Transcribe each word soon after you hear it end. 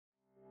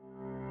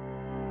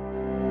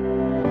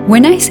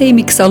When I say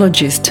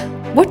mixologist,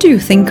 what do you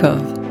think of?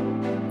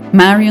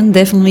 Marion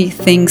definitely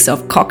thinks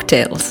of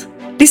cocktails.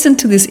 Listen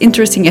to this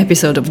interesting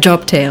episode of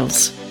Job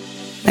Tales.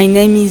 My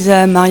name is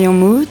Marion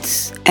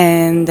Moutz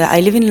and I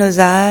live in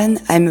Lausanne.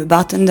 I'm a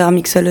bartender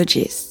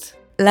mixologist.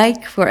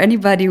 Like for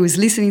anybody who's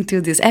listening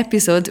to this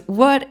episode,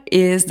 what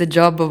is the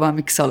job of a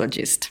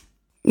mixologist?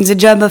 The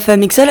job of a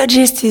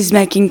mixologist is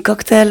making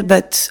cocktail,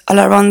 but all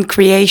around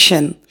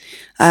creation.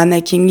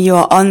 Making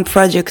your own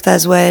product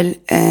as well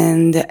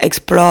and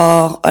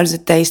explore all the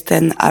taste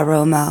and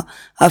aroma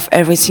of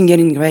every single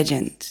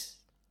ingredient.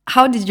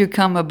 How did you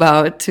come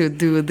about to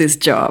do this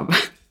job?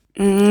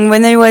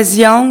 When I was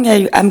young,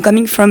 I'm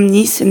coming from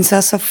Nice in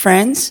south of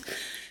France.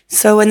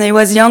 So when I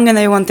was young and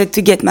I wanted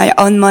to get my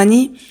own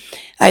money,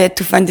 I had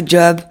to find a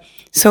job.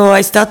 So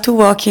I started to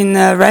work in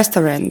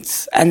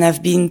restaurants and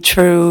I've been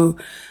through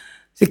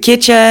the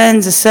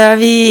kitchen, the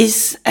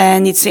service,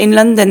 and it's in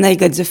London I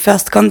got the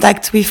first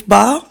contact with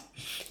bar.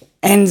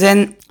 And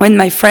then when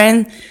my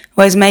friend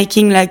was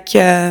making like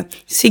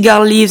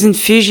cigar leaves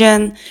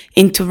infusion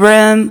into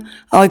rum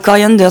or a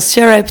coriander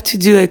syrup to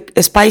do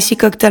a spicy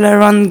cocktail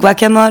around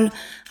guacamole,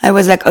 I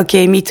was like,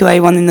 okay, me too, I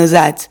want to know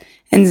that.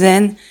 And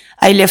then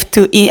I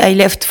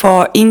left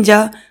for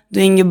India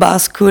doing a bar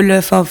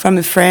school from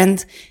a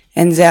friend.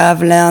 And there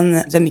I've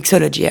learned the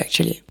mixology,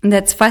 actually.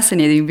 That's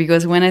fascinating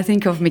because when I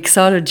think of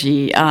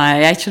mixology,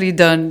 I actually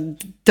don't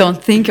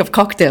think of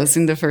cocktails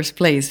in the first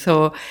place.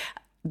 So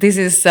this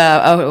is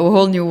a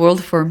whole new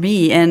world for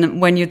me. And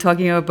when you're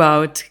talking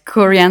about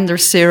coriander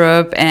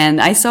syrup,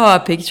 and I saw a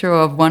picture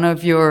of one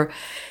of your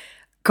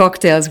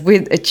cocktails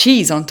with a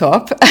cheese on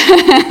top.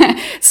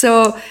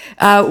 So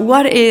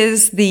what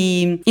is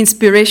the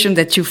inspiration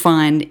that you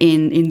find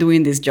in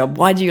doing this job?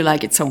 Why do you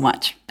like it so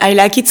much? I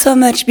like it so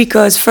much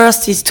because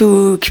first is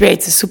to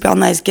create a super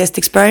nice guest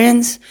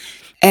experience,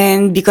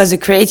 and because the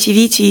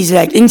creativity is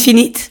like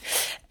infinite.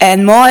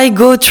 And more I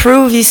go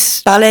through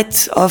this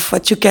palette of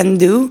what you can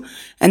do,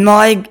 and more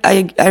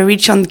I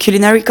reach on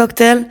culinary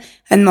cocktail,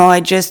 and more I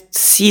just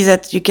see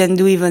that you can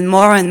do even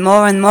more and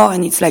more and more,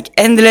 and it's like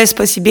endless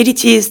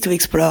possibilities to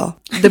explore.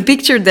 The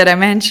picture that I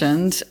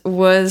mentioned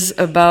was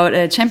about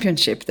a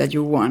championship that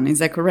you won. Is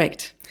that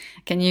correct?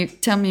 Can you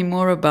tell me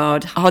more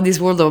about how this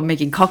world of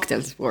making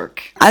cocktails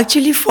work?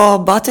 Actually, for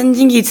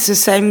bartending, it's the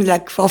same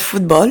like for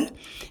football.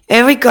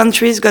 Every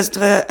country's got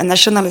a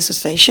national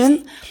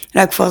association.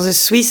 Like for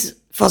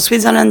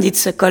Switzerland,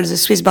 it's called the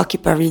Swiss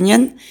Barkeeper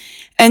Union.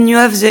 And you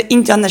have the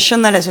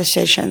International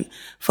Association.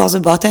 For the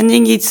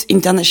bartending, it's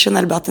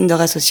International Bartender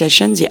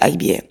Association, the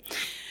IBA.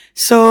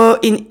 So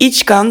in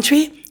each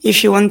country,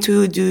 if you want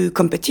to do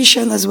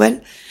competition as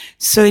well,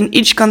 so in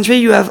each country,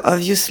 you have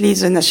obviously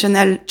the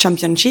national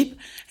championship.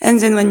 And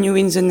then when you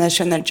win the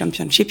national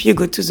championship, you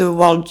go to the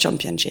world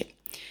championship.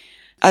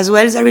 As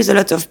well, there is a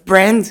lot of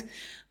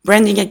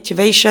branding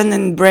activation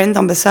and brand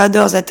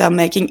ambassadors that are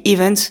making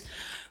events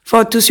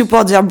to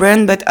support their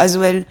brand, but as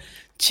well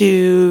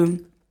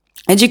to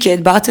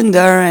educate bartender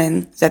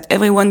and that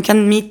everyone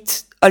can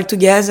meet all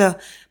together.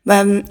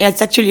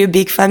 It's actually a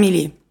big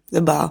family,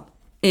 the bar.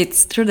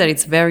 It's true that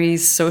it's very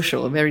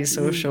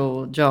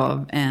social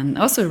job, and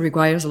also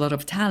requires a lot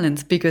of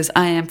talent, because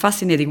I am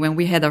fascinated. When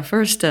we had our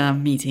first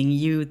meeting,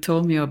 you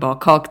told me about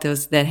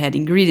cocktails that had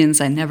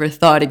ingredients I never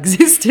thought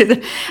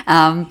existed.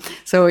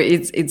 So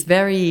it's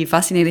very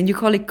fascinating. You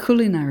call it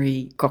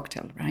culinary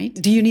cocktail, right?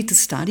 Do you need to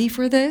study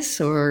for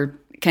this, or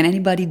can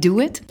anybody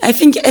do it? I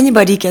think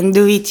anybody can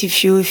do it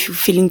if you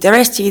feel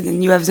interested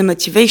and you have the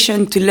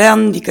motivation to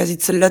learn, because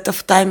it's a lot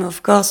of time,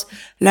 of course.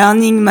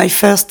 Learning, my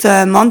first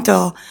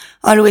mentor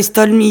always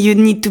told me you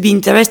need to be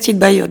interested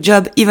by your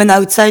job, even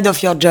outside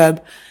of your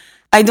job.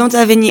 I don't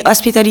have any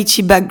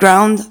hospitality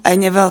background. I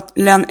never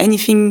learned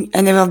anything. I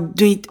never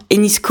did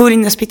any school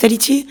in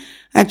hospitality.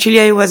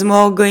 Actually, I was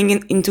more going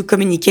into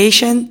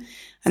communication.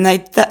 And I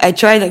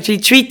tried actually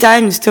 3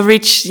 times to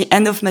reach the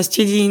end of my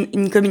study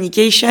in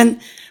communication,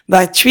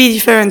 by 3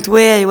 different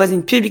ways. I was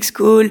in public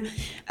school,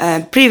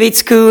 private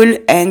school,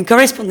 and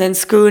correspondence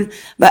school.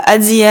 But at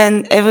the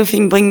end,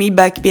 everything bring me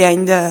back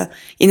in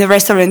a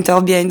restaurant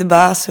or behind the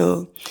bar.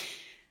 So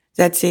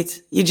that's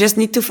it. You just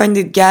need to find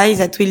a guy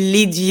that will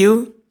lead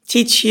you,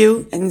 teach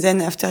you, and then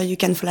after you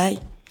can fly.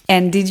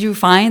 And did you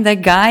find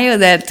that guy or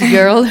that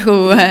girl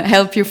who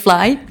helped you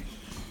fly?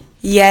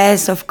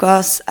 Yes, of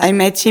course. I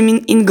met him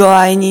in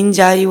Goa in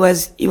India. He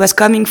was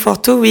coming for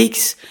 2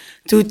 weeks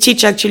to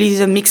teach actually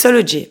the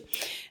mixology.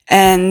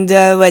 And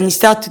when he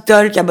started to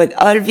talk about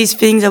all these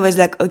things, I was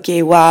like,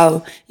 okay,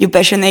 wow, you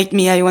passionate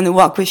me. I want to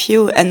work with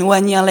you. And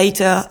 1 year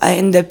later, I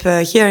end up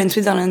here in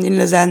Switzerland, in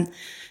Lausanne,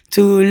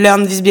 to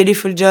learn this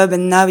beautiful job.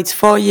 And now it's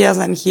 4 years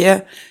I'm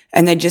here,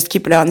 and I just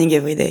keep learning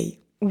every day.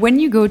 When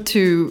you go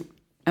to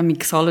a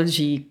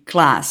mixology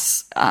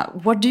class,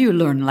 what do you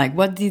learn? Like,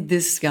 what did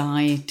this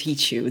guy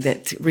teach you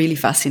that really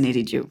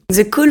fascinated you?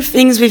 The cool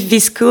things with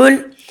this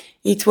school,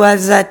 it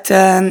was that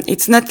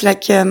it's not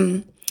like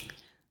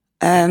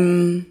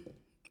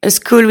a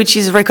school which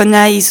is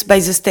recognized by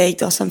the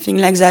state or something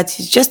like that.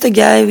 It's just a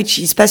guy which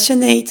is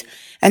passionate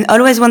and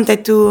always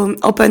wanted to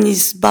open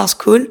his bar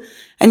school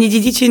And he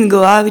did it in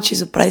Goa, which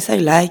is a place I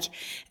like.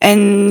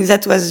 And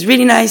that was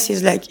really nice.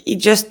 It's like, it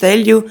just tell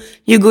you,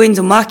 you go in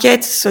the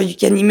market, so you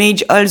can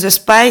image all the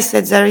spice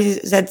that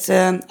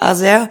are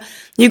there.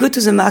 You go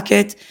to the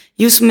market,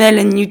 you smell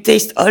and you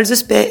taste all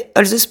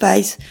the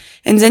spice.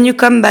 And then you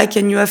come back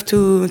and you have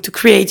to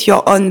create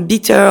your own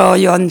bitter or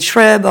your own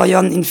shrub or your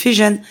own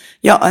infusion,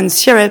 your own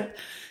syrup.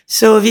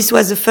 So this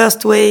was the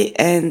first way,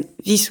 and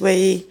this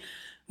way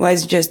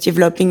was just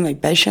developing my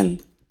passion.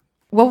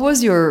 What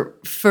was your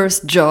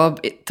first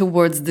job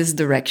towards this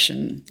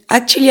direction?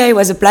 Actually, I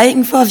was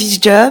applying for this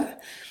job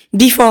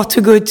before to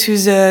go to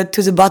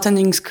the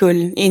bartending school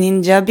in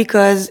India,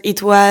 because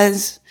it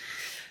was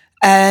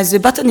the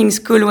bartending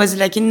school was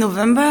like in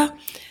November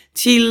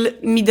till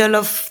middle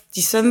of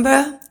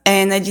December,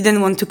 and I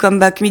didn't want to come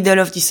back middle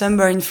of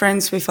December in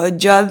France without a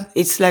job.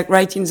 It's like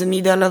right in the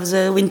middle of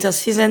the winter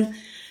season.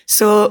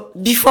 So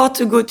before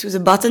to go to the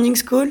bartending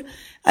school,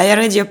 I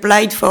already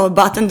applied for a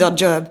bartender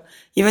job.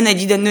 Even I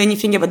didn't know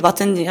anything about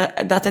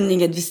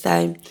bartending at this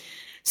time.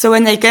 So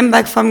when I came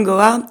back from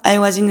Goa, I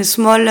was in a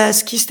small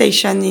ski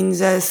station in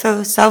the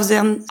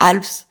southern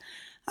Alps,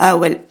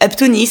 up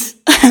to Nice.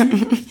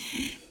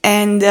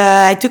 And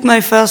I took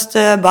my first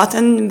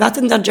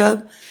bartender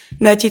job,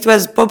 but it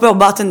was proper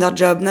bartender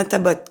job, not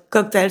about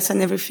cocktails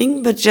and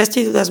everything, but just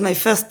it was my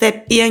first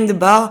step here in the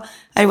bar.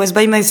 I was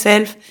by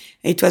myself.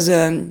 It was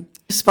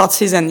sports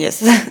season, yes.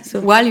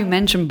 So while you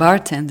mentioned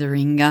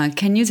bartendering,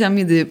 can you tell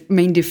me the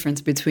main difference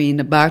between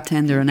a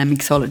bartender and a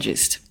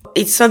mixologist?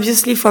 It's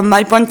obviously from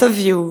my point of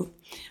view,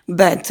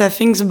 but I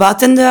think the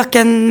bartender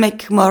can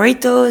make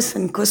mojitos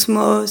and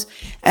cosmos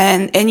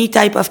and any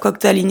type of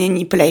cocktail in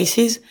any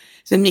places.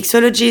 The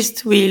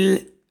mixologist will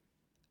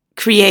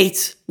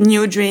create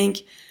new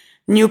drink,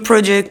 new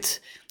product.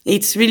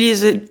 It's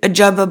really a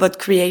job about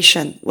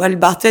creation. While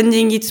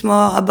bartending, it's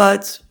more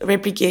about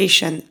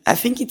replication. I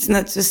think it's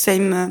not the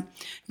same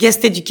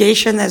guest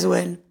education as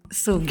well.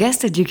 So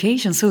guest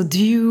education. So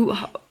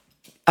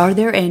are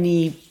there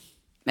any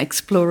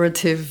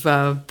explorative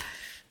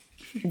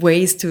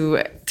ways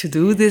to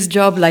do this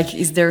job? Like,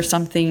 is there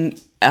something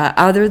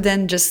other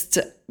than just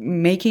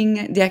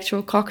making the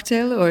actual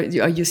cocktail, or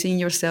are you seeing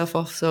yourself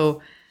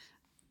also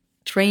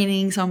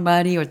training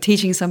somebody or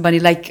teaching somebody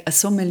like a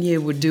sommelier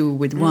would do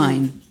with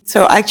wine?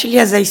 So actually,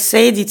 as I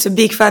said, it's a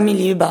big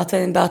family,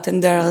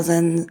 bartenders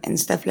and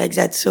stuff like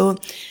that. So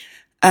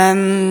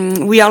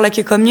we are like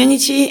a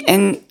community,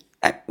 and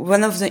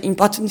one of the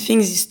important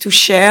things is to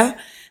share.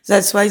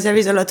 That's why there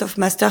is a lot of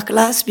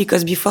masterclass,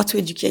 because before to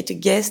educate a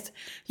guest,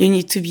 you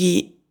need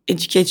to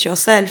educate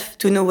yourself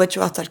to know what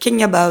you are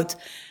talking about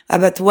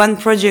one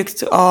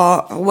product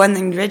or one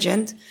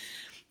ingredient.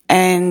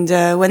 And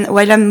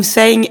while I'm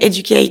saying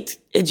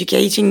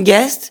educating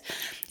guests,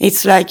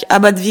 it's like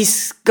about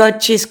this goat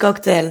cheese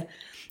cocktail.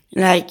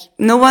 Like,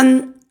 no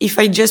one, if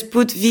I just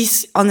put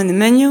this on the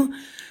menu,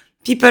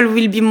 people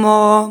will be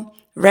more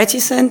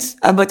reticent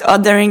about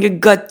ordering a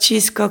goat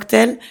cheese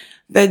cocktail.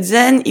 But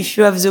then if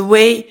you have the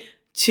way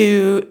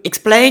to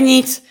explain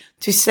it,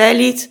 to sell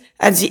it,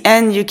 at the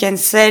end you can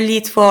sell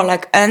it for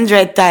like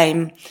 100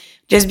 times,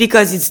 just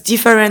because it's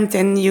different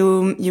and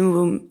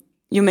you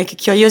make a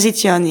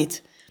curiosity on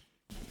it.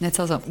 That's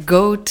awesome.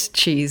 Goat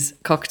cheese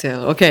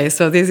cocktail. Okay,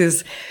 so this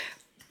is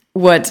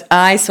what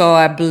I saw,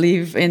 I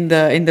believe, in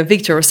the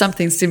picture, or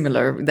something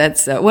similar.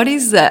 That's what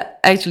is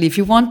actually, if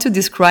you want to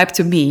describe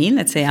to me,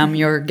 let's say I'm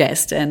your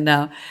guest, and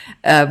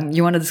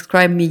you want to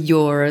describe me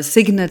your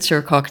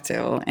signature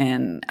cocktail,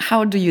 and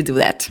how do you do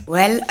that?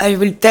 Well, I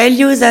will tell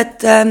you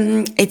that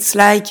it's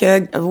like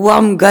a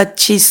warm goat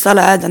cheese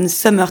salad in the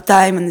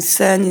summertime and the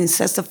sun in the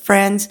south of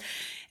France,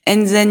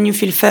 and then you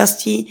feel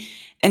thirsty.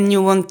 And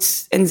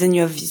then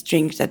you have this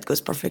drink that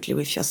goes perfectly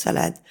with your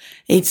salad.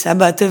 It's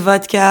about a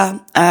vodka,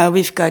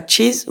 with goat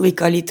cheese. We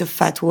call it a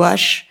fat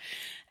wash.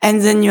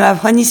 And then you have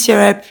honey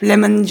syrup,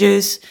 lemon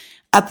juice,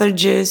 apple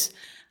juice,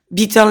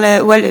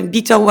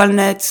 bitter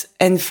walnuts,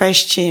 and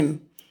fresh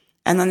thyme.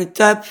 And on the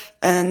top,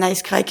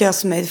 nice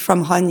crackers made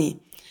from honey.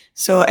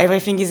 So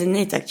everything is in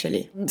it,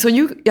 actually. So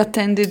you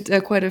attended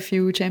quite a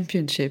few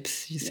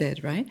championships, you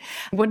said, right?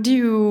 What do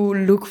you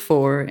look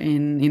for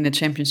in a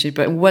championship?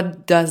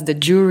 What does the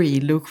jury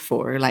look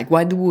for? Like,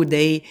 why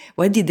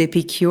did they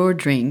pick your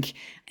drink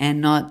and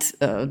not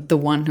the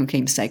one who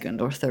came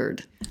second or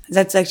third?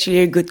 That's actually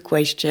a good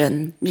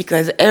question,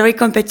 because every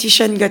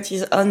competition got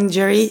his own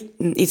jury.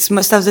 It's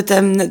most of the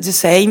time not the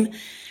same.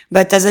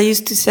 But as I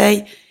used to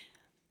say,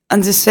 on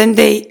the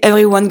Sunday,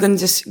 everyone got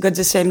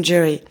the same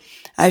jury.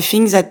 I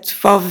think that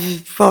for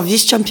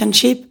this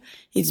championship,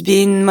 it's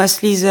been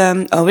mostly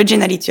the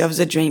originality of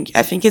the drink.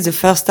 I think it's the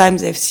first time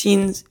they've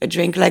seen a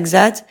drink like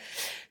that.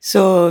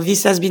 So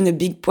this has been a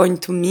big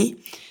point to me.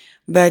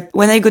 But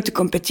when I go to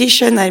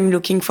competition, I'm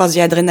looking for the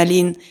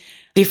adrenaline.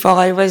 Before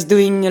I was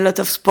doing a lot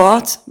of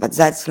sport, but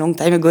that's a long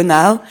time ago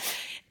now.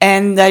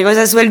 And I was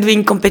as well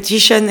doing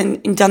competition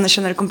and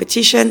international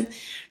competition.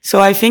 So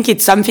I think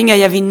it's something I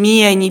have in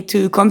me. I need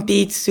to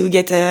compete to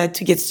get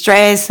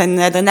stress and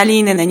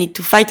adrenaline, and I need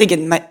to fight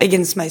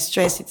against my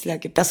stress. It's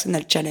like a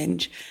personal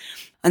challenge.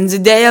 On the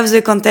day of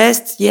the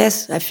contest,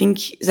 yes, I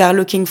think they are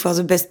looking for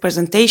the best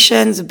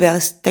presentation, the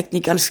best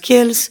technical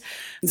skills,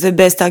 the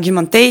best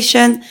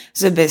argumentation,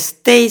 the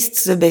best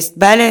taste, the best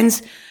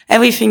balance.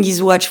 Everything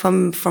is watched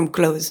from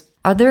close.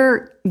 Are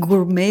there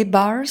gourmet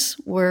bars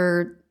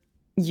where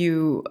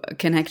you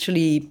can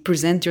actually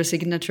present your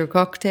signature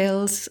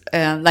cocktails?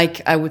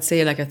 Like I would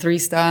say like a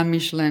 3-star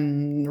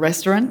Michelin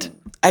restaurant?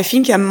 I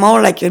think I'm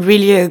more like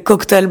a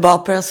cocktail bar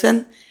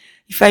person.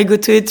 If I go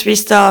to a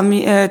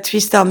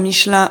 3-star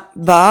Michelin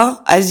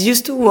bar, I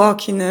used to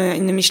work in a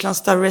Michelin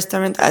star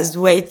restaurant as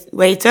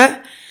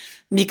waiter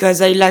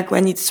because I like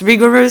when it's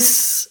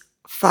rigorous,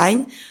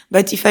 fine.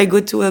 But if I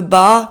go to a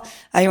bar,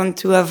 I want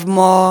to have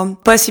more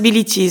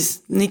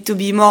possibilities, need to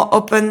be more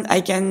open. I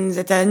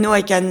know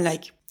I can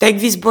like take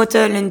this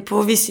bottle and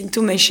pour this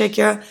into my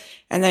shaker,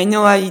 and I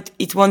know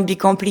it won't be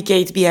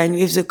complicated behind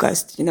with the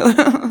cost, you know.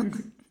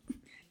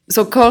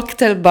 So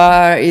cocktail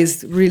bar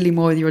is really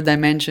more your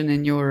dimension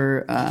and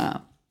your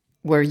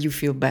where you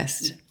feel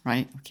best,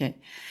 right? Okay.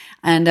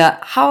 And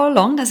how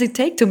long does it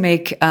take to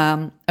make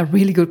a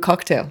really good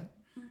cocktail?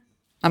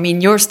 I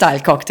mean, your style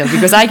cocktail,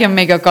 because I can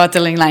make a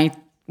cocktail in like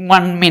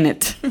 1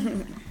 minute.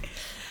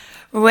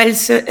 Well,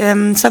 so,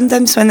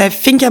 sometimes when I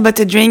think about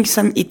a drink,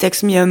 it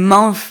takes me a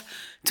month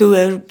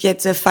to get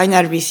the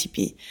final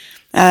recipe.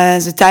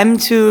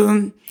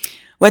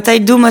 What I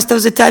do most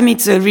of the time,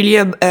 it's really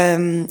a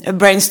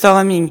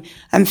brainstorming.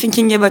 I'm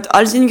thinking about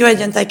all the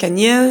ingredients I can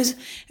use,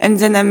 and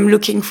then I'm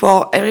looking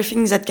for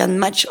everything that can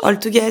match all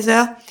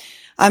together.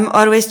 I'm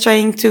always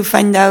trying to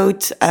find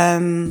out,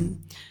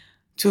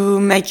 to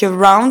make a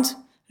round,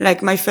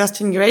 like my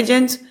first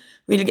ingredient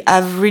will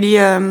have really,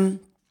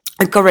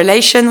 a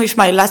correlation with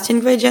my last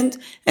ingredient,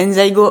 and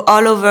they go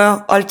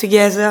all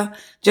together,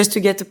 just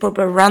to get a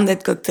proper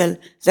rounded cocktail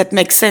that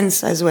makes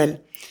sense as well.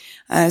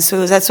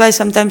 So that's why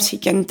sometimes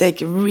it can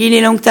take a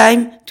really long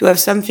time to have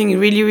something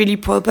really, really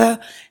proper.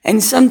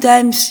 And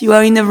sometimes you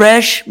are in a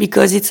rush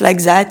because it's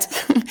like that.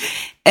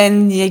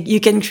 And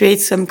you can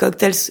create some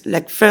cocktails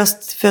like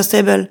first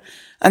table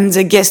on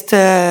the guest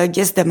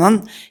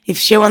demand. If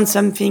she wants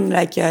something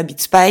like a bit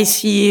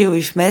spicy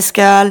with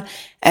mezcal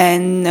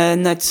and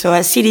not so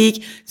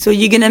acidic. So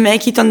you're going to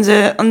make it on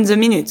the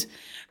minute.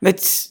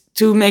 But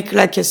to make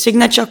like a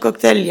signature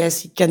cocktail,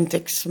 yes, it can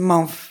take a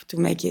month to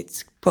make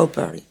it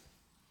properly.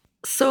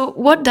 So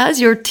what does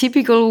your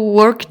typical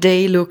work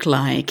day look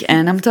like?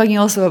 And I'm talking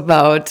also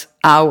about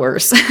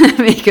hours,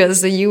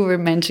 because you were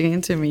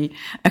mentioning to me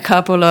a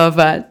couple of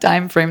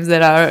time frames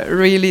that are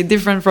really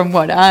different from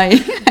what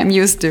I am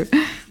used to.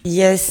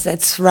 Yes,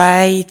 that's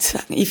right.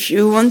 If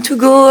you want to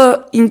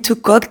go into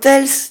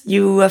cocktails,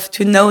 you have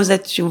to know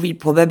that you will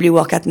probably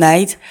work at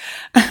night.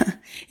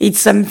 It's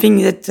something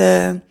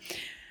that...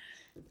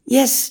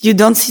 Yes, you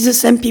don't see the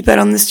same people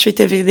on the street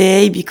every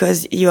day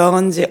because you are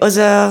on the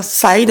other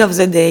side of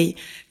the day.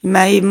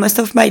 Most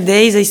of my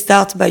days, I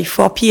start by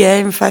 4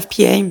 p.m., 5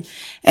 p.m.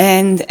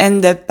 and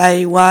end up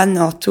by 1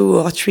 or 2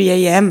 or 3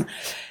 a.m.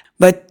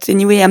 But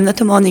anyway, I'm not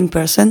a morning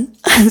person.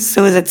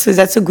 so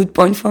that's a good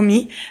point for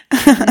me.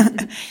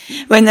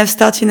 When I've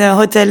started in a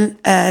hotel,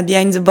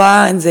 behind the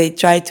bar and they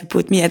tried to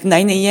put me at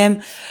 9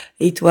 a.m.,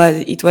 it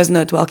was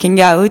not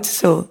working out.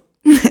 So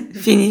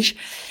finish.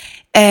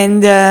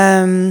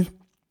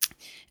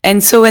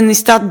 And so when we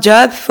start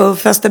job,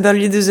 first of all,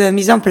 you do the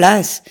mise en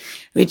place,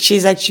 which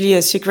is actually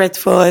a secret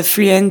for a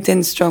fluent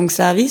and strong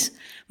service.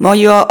 More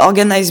you are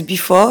organized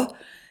before,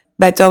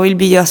 better will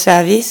be your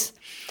service.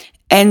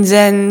 And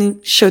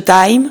then show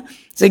time,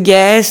 the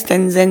guest,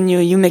 and then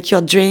you make your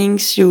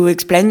drinks, you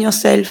explain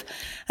yourself.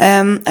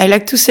 I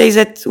like to say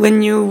that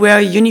when you wear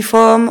a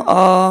uniform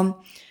or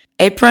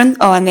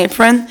an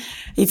apron,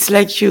 it's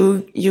like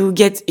you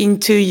get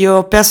into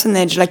your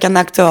personage like an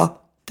actor.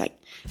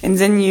 And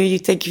then you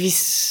take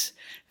this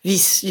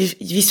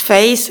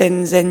face,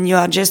 and then you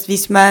are just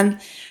this man.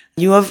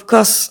 You of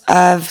course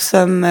have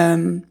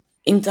some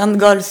intern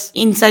goals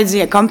inside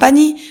the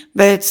company,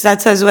 but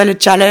that's as well a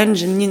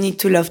challenge, and you need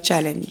to love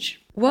challenge.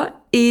 What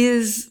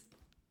is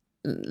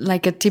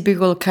like a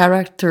typical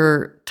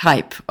character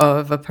type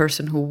of a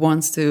person who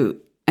wants to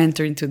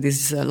enter into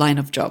this line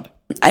of job?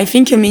 I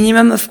think a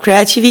minimum of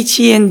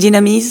creativity and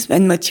dynamism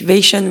and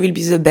motivation will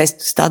be the best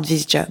to start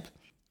this job.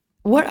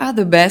 What are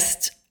the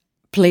best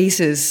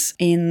places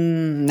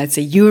in, let's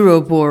say,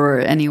 Europe or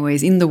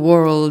anyways in the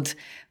world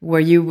where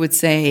you would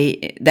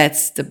say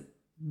that's the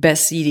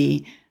best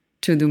city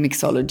to do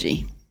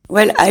mixology?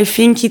 Well, I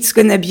think it's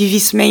going to be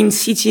this main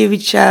city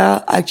which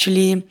are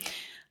actually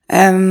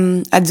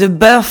at the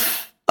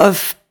birth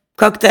of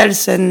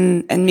cocktails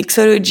and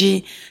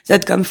mixology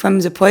that come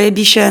from the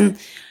Prohibition.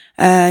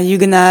 You're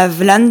going to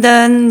have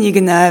London, you're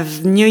going to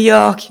have New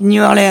York,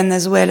 New Orleans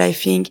as well, I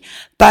think.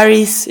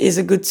 Paris is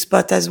a good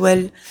spot as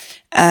well.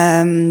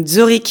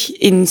 Zurich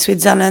in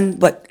Switzerland,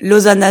 but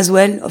Lausanne as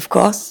well, of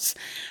course.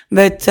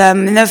 But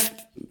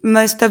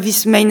most of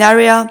this main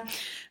area,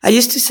 I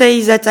used to say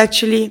that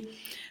actually,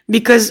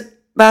 because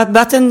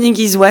bartending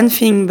is one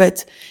thing,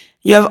 but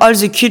you have all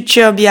the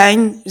culture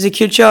behind, the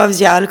culture of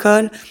the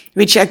alcohol,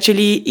 which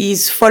actually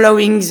is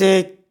following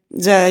the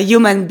the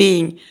human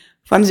being.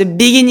 From the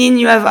beginning,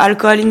 you have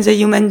alcohol in the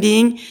human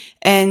being,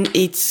 and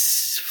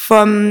it's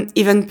from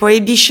even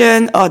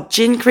prohibition or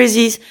gene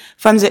crisis,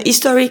 from the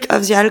historic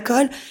of the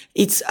alcohol,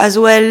 it's as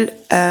well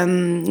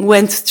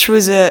went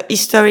through the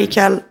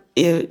historical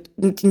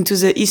into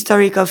the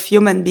historic of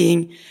human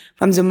being,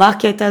 from the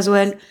market as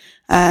well.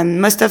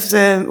 Most of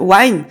the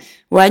wine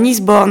is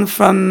born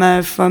from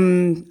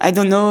I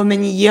don't know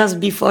many years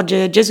before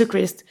Jesus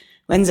Christ,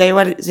 when they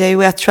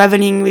were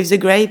traveling with the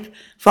grape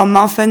for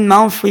month and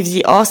month with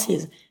the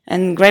horses,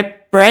 and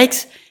grape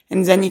breaks,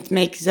 and then it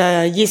makes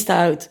the yeast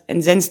out,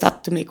 and then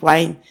start to make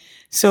wine.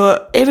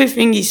 So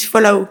everything is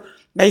followed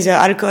by the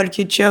alcohol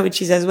culture,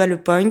 which is as well a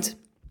point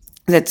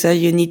that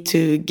you need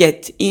to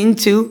get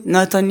into,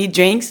 not only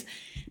drinks.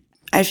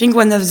 I think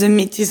one of the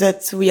myths is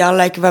that we are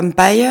like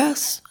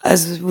vampires,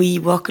 as we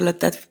work a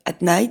lot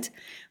at night.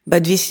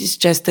 But this is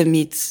just a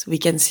myth. We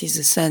can see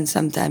the sun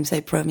sometimes, I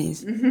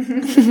promise.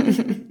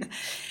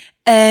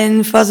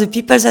 And for the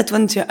people that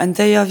want to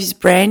enter this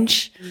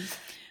branch,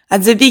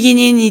 at the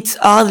beginning, it's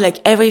hard, like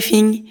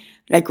everything.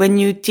 Like when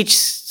you teach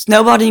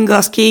snowboarding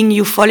or skiing,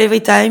 you fall every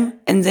time,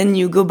 and then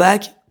you go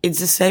back. It's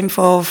the same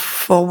for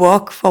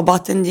work, for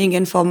bartending,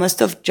 and for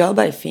most of job,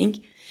 I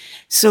think.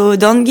 So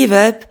don't give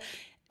up,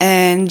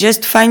 and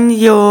just find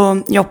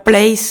your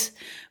place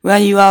where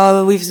you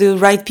are with the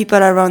right people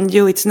around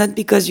you. It's not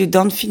because you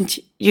don't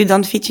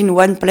fit in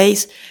one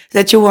place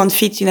that you won't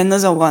fit in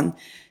another one.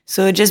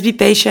 So just be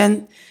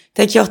patient,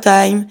 take your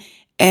time,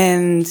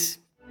 and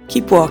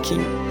keep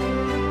working.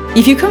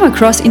 If you come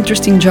across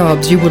interesting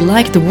jobs you would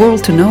like the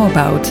world to know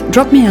about,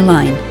 drop me a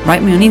line,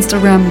 write me on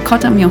Instagram,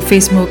 contact me on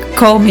Facebook,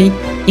 call me.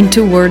 In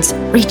 2 words,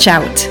 reach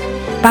out.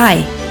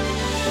 Bye!